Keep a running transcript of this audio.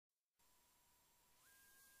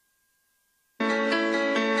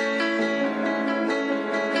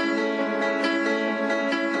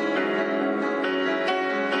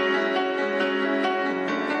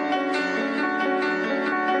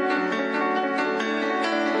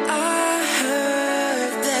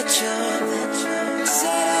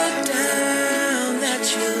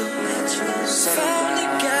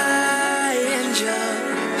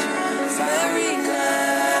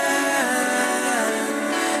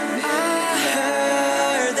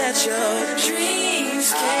that your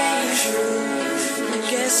dreams came true. I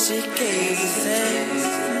guess it gave you things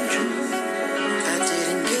I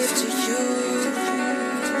didn't give to you.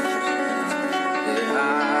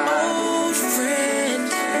 Old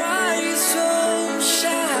friend, why you so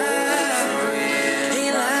shy?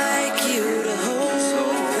 Ain't like you to hold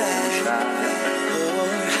back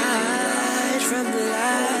or hide from the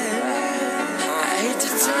light. I hate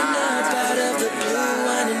to turn up out of the blue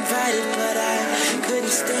uninvited, but I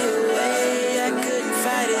couldn't stay away, I couldn't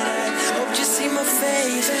fight it. I hope you see my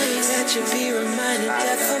face, that you be reminded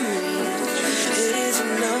that for me it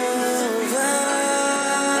isn't over.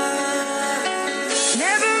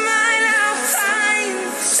 Never mind, I'll find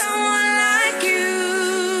someone like you.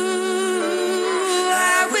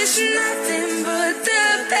 I wish nothing but the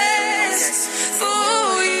best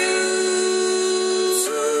for you.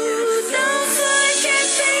 Don't forget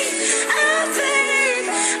me, I'll think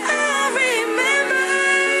I remember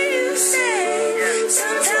you say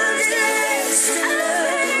sometimes it lasts in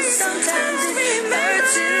love, sometimes it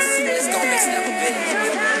hurts instead. Sometimes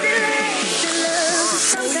it lasts in love,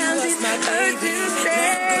 sometimes it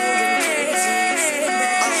hurts instead.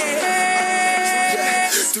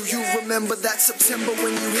 Do you remember that September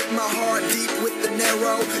when you hit my heart deep with the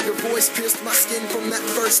narrow? Your voice pierced my skin from that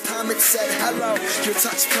first time it said hello. Your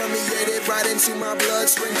touch permeated right into my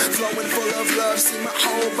bloodstream, flowing full of love. See my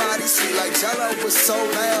whole body sweet like jello, was so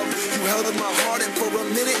loud. You held in my heart and for a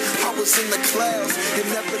minute I was in the clouds. And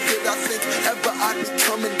never did I think ever I'd be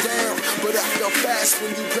coming down, but I felt fast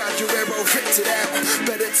when you grabbed your arrow, ripped it out.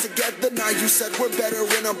 Better together, now you said we're better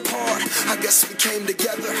when apart. I guess we came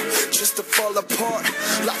together just to fall apart.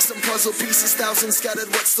 Like some puzzle pieces, thousands scattered.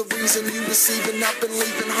 What's the reason you deceiving up and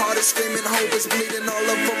leaving? Heart is screaming, hope is bleeding all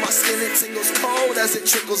over my skin. It tingles cold as it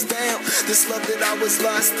trickles down. This love that I was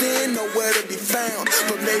lost in, nowhere to be found.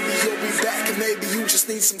 But maybe you'll be back, and maybe you just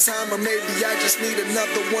need some time, or maybe I just need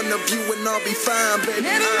another one of you, and I'll be fine, baby.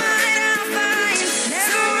 Never mind, I'll find.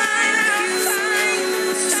 Never mind, I'll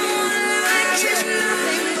find someone like you.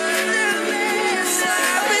 Nothing but the best.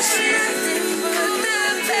 I wish nothing but the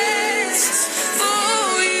best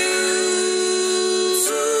for you.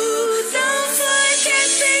 Don't forget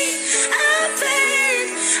me, I'll think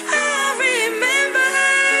I remember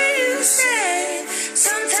you say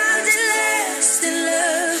sometimes it lasts in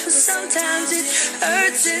love, but sometimes it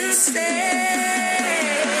hurts instead.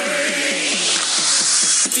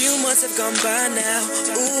 Few months have gone by now,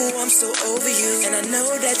 ooh, I'm so over you. And I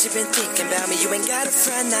know that you've been thinking about me. You ain't got a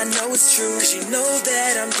friend, I know it's true, cause you know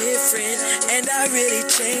that I'm different, and I really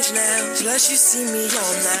changed now. Plus you see me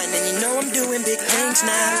online, and you know I'm doing big things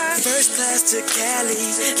now. First class to Cali,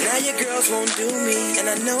 now your girls won't do me. And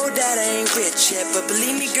I know that I ain't rich yet, but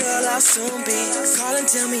believe me girl, I'll soon be. Call and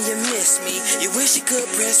tell me you miss me, you wish you could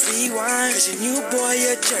press rewind, cause your new boy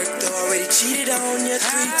a jerk, already cheated on you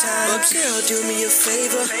 3 times. But girl, do me a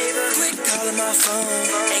favor, quit calling my phone.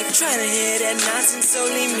 Ain't tryna hear that nonsense, so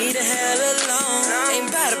leave me the hell alone. Ain't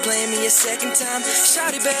about to play me a second time,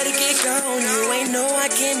 shawty better get gone. You ain't know I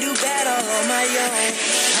can do bad all on my own.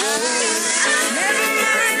 Never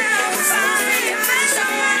mind, I'll find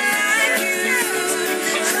someone like you.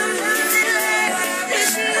 Sometimes it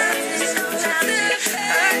lasts, sometimes it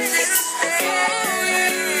hurts for you.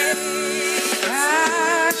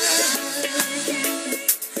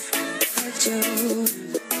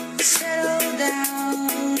 Settle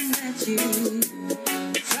down, that you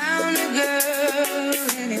found a girl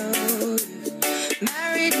and you're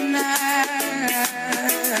married now.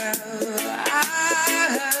 I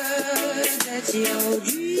heard that your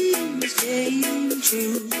dreams came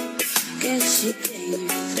true. Guess you gave you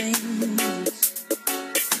things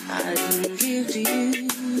I didn't give to you.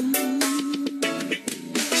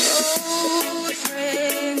 Old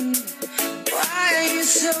friend, why are you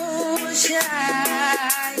so shy?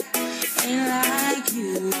 Ain't like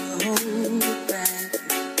you to hold back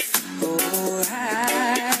or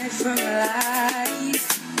hide from life.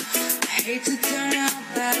 I hate to turn up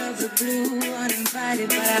out of the blue uninvited,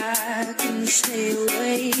 but I couldn't stay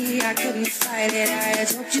away, I couldn't fight it. I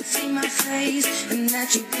just hoped you'd see my face and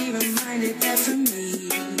that you'd be reminded that for me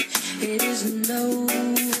it isn't over.